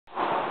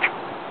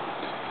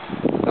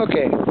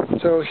Okay,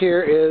 so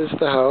here is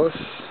the house.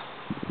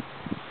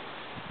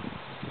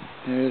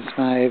 There's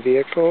my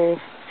vehicle.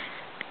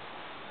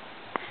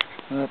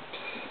 Oops.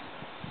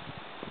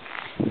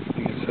 I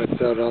guess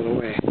that's out all the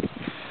way.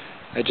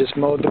 I just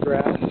mowed the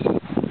grass.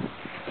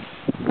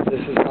 This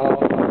is all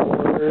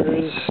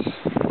ours.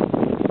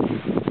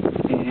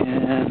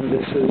 And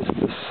this is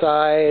the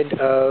side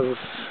of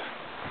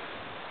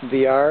the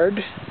yard.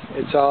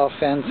 It's all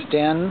fenced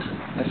in.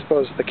 I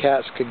suppose the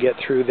cats could get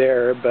through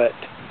there, but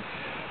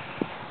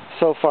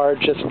so far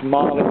just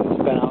Molly has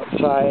been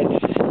outside.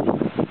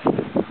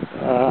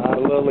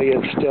 Lily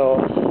is still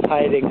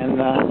hiding in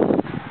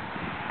the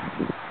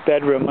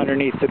bedroom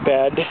underneath the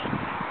bed.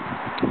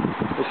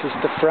 This is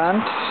the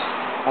front,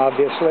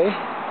 obviously.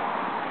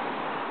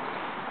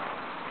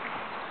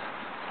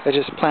 I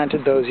just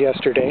planted those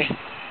yesterday.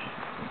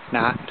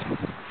 Not.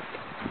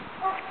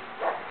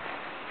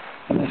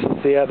 And this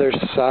is the other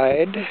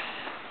side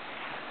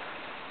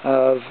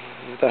of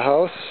the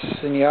house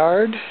and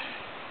yard.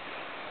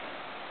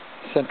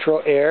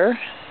 Central air.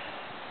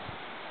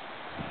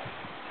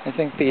 I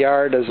think the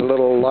yard is a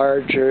little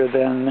larger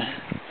than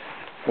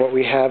what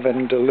we have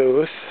in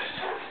Duluth.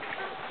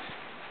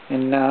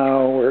 And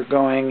now we're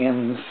going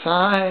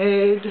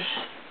inside.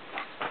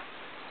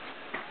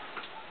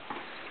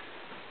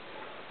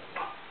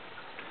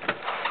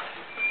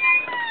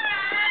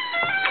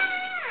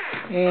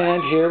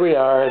 And here we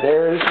are.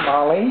 There's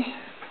Molly.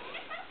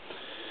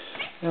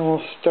 And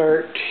we'll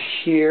start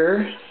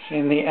here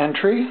in the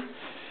entry.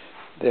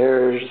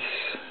 There's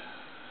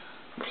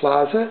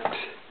closet.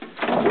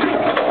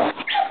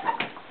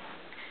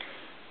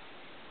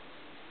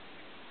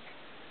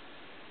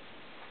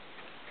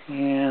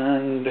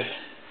 And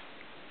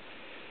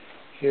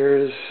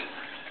here's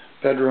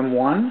bedroom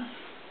 1.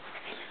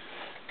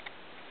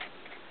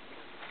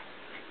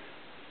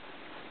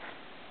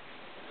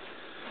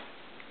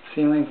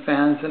 Ceiling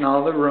fans in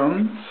all the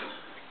rooms.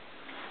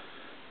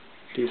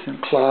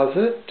 Decent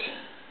closet.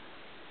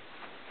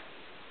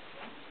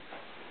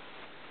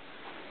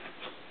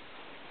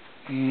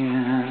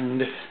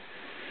 And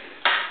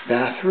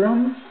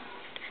bathroom.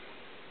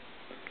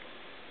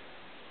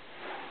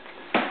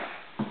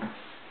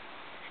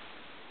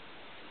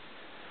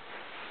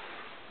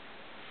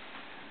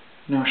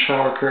 No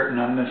shower curtain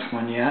on this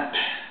one yet.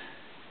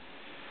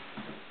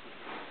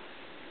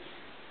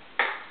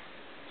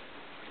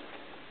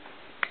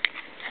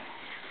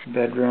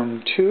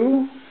 Bedroom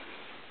 2.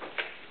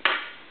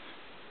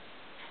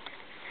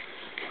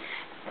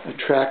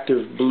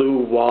 Attractive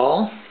blue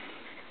wall.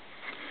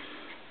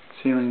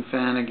 Ceiling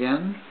fan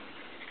again.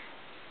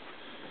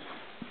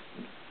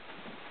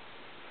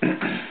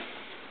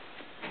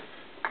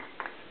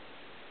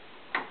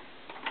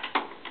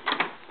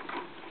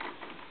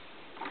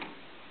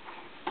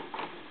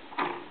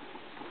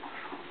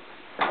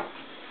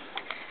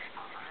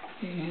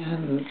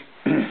 And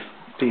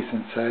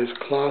decent sized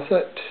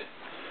closet.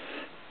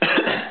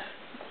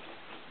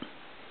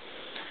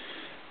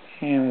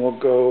 And we'll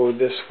go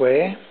this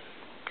way.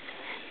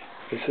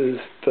 This is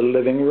the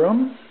living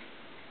room.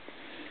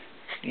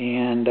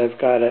 And I've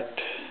got it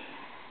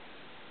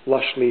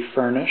lushly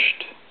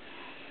furnished.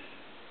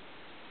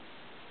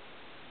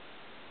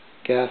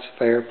 Gas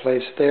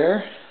fireplace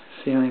there.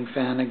 Ceiling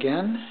fan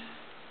again.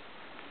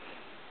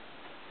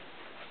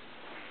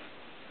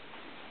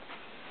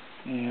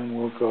 And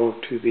we'll go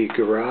to the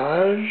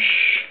garage.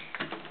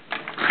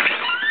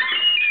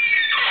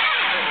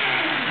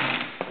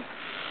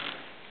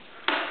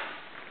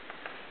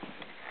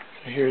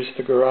 So here's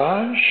the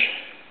garage.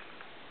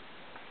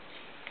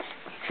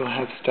 Still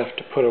have stuff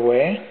to put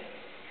away.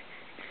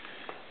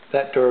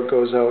 That door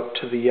goes out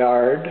to the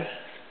yard.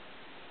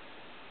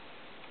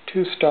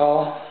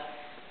 2-stall.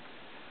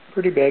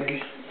 Pretty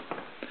big.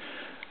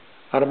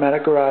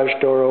 Automatic garage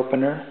door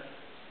opener.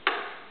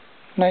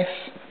 Nice.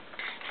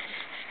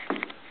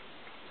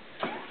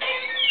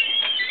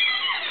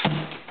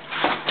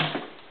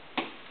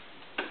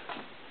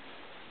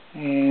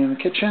 And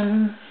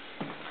kitchen.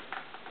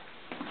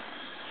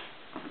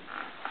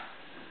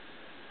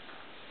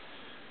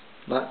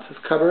 Lots of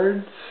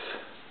cupboards.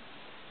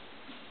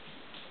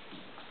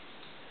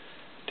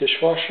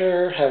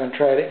 Dishwasher, haven't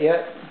tried it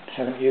yet.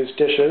 Haven't used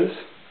dishes.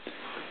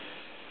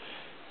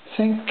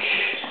 Sink.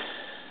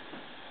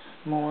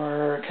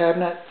 More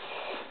cabinets.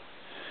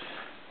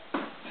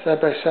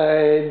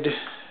 Side-by-side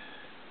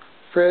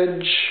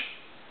fridge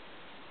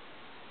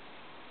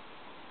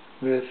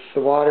with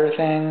the water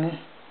thing.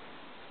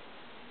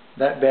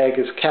 That bag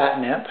is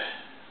catnip,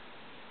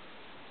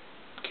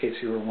 in case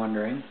you were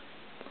wondering.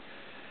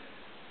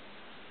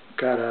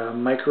 Got a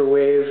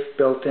microwave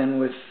built in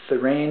with the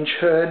range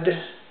hood.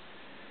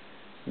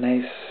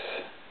 Nice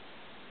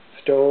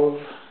stove,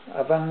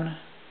 oven.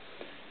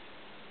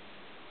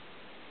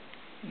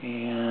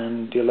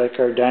 And do you like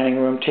our dining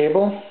room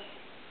table?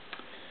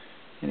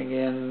 And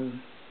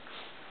again,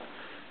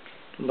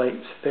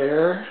 lights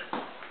there.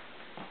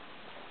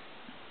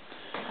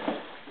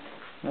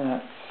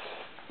 That's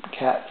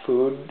cat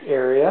food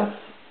area.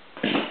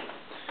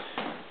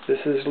 This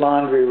is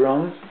laundry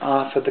room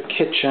off of the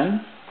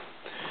kitchen.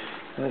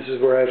 And this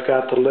is where I've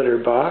got the litter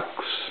box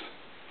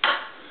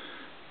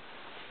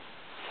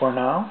for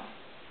now.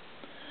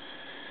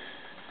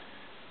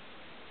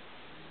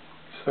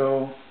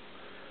 So,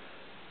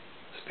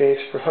 space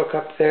for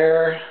hookup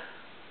there,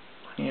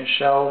 plenty of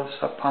shelves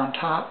up on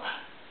top.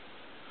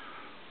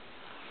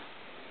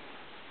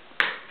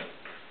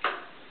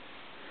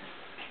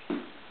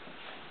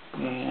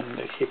 And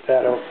I keep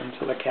that open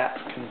so the cats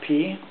can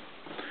pee.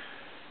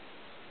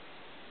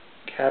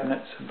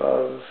 Cabinets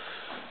above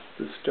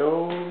the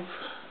stove.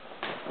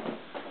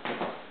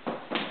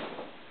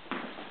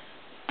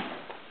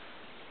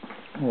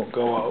 We'll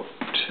go out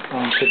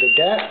onto the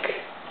deck.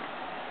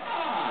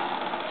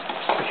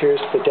 So here's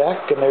the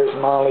deck, and there's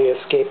Molly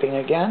escaping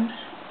again.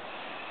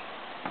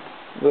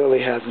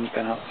 Lily hasn't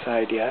been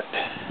outside yet.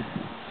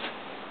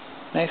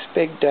 Nice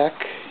big deck.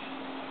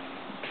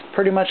 It's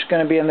pretty much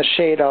going to be in the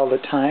shade all the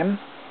time.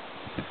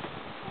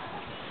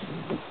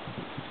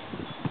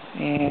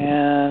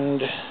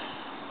 And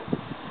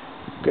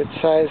good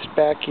sized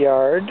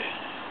backyard.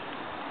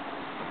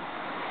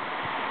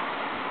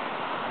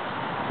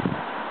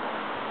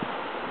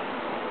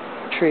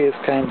 Tree is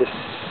kind of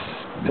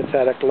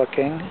pathetic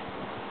looking.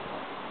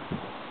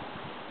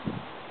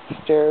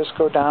 Stairs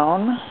go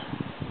down,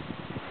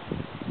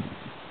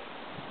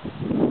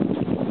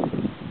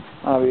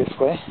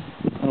 obviously.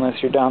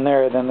 Unless you're down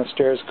there, then the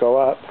stairs go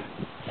up.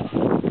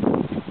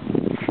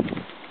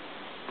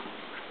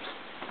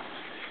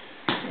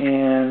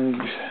 And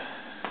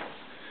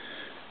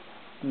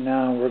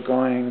now we're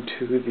going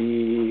to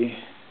the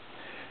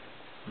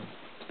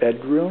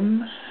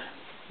bedroom.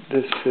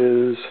 This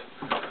is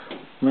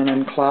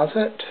linen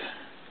closet.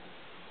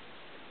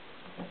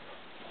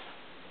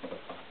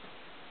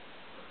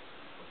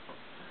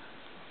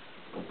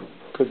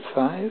 Good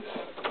size.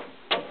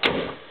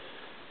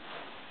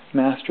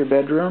 Master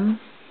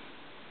bedroom.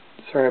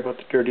 Sorry about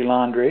the dirty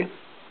laundry.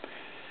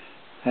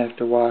 I have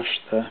to wash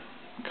the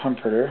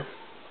comforter.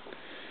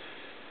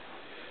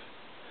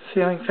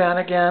 Ceiling fan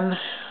again.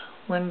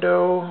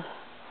 Window.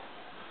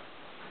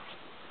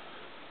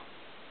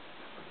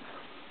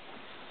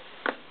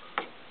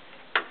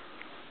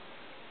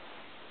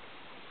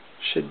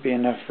 Should be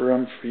enough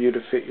room for you to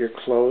fit your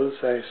clothes.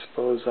 I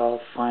suppose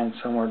I'll find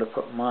somewhere to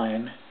put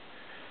mine,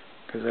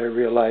 because I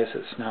realize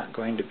it's not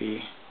going to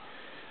be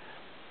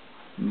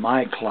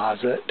my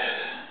closet.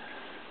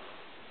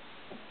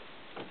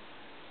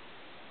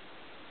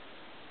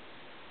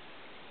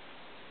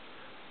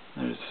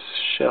 There's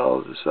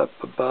shelves up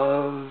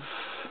above.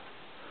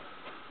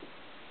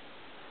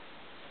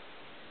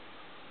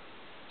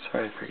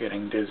 Sorry for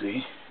getting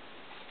dizzy.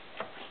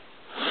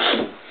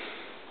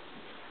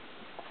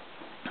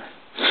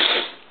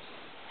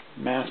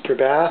 Master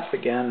bath,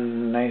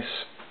 again, nice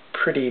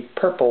pretty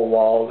purple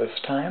wall this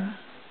time.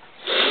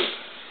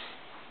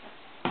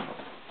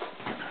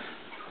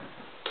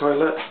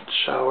 Toilet,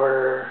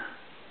 shower,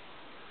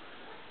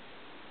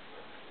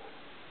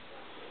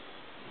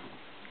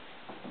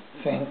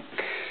 sink,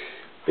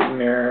 big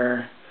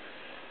mirror,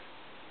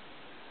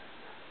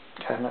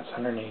 cabinets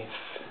underneath.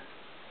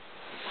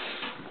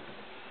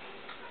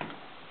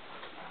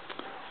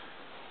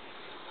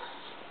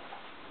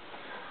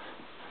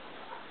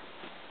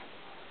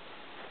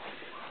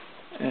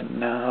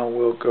 And now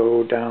we'll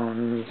go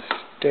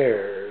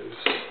downstairs.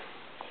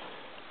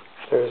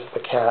 There's the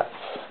cat's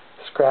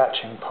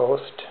scratching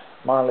post.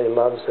 Marley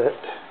loves it.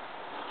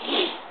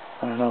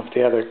 I don't know if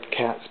the other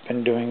cat's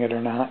been doing it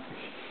or not.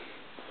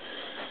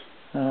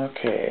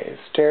 Okay,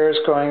 stairs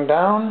going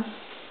down.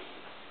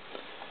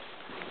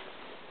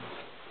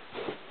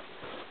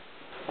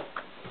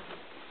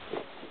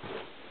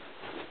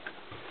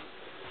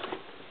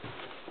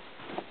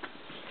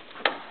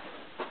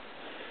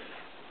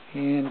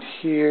 And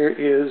here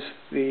is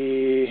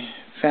the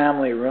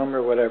family room,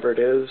 or whatever it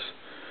is.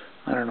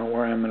 I don't know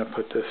where I'm going to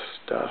put this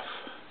stuff.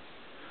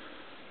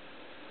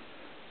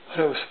 But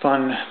it was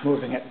fun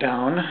moving it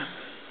down.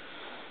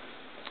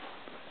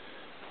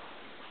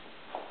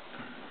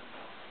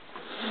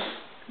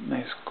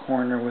 Nice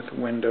corner with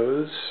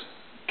windows.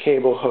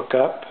 Cable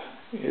hookup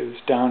is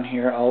down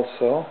here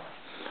also.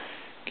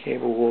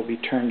 Cable will be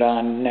turned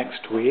on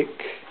next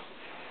week.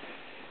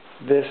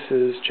 This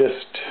is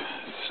just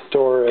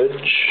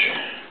storage.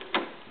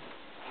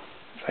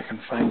 If I can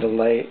find a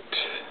light.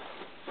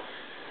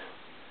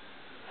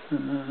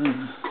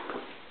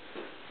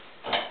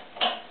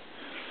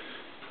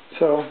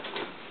 So,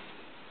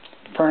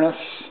 furnace,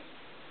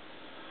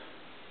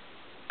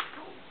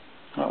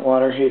 hot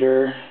water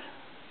heater,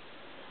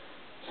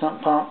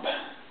 sump pump,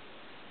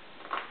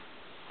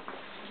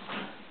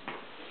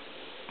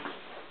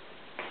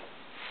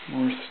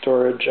 more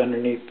storage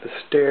underneath the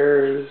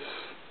stairs.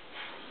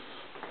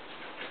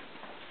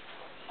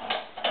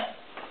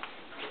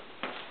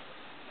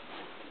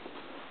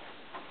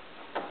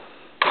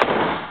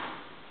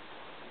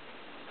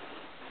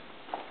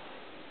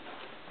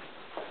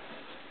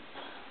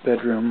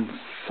 Bedroom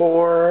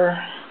 4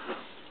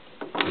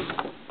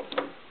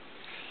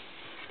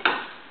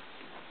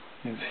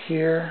 is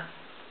here.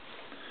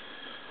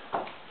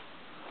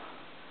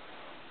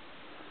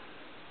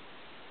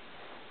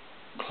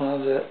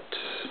 closet.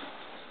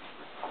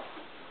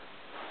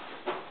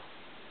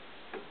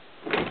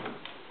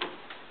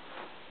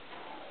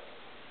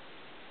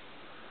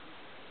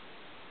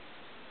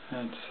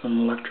 That's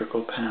an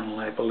electrical panel,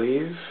 I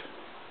believe.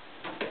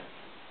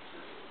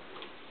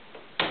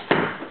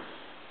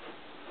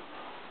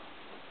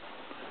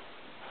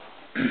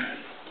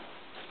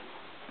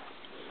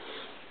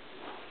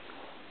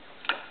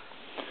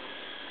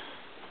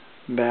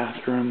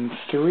 Bathroom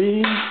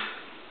 3.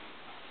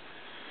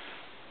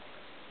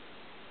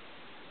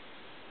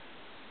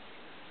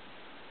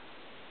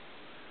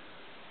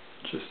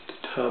 Just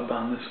a tub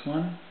on this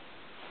one.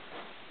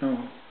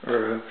 No,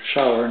 or a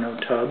shower, no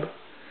tub.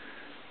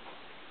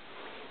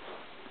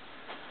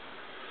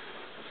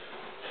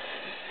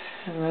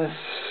 And this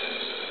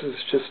is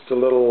just a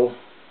little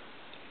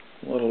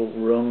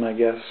room, I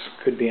guess.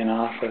 Could be an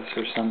office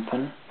or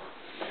something.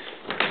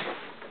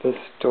 This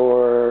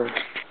door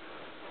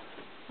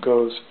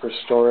goes for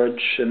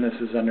storage, and this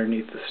is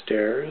underneath the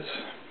stairs.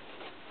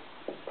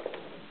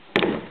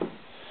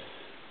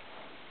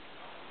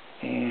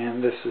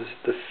 And this is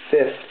the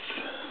 5th,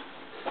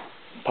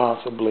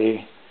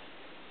 possibly,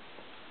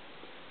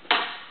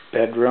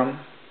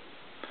 bedroom.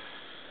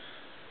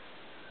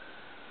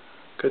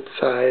 Good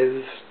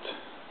sized.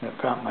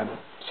 I've got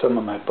some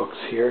of my books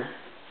here.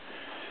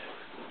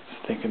 I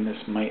was thinking this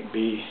might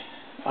be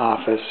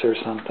office or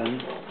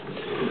something.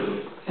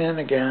 And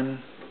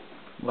again,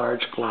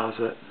 large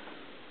closet.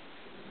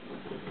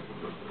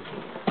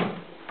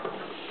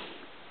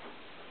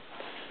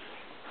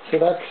 So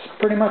that's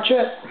pretty much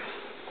it.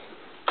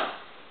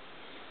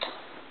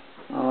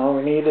 All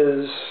we need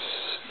is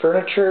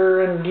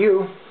furniture and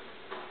you.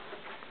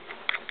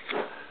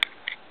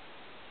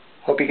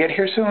 Hope you get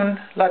here soon.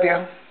 Love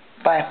you.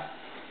 Bye.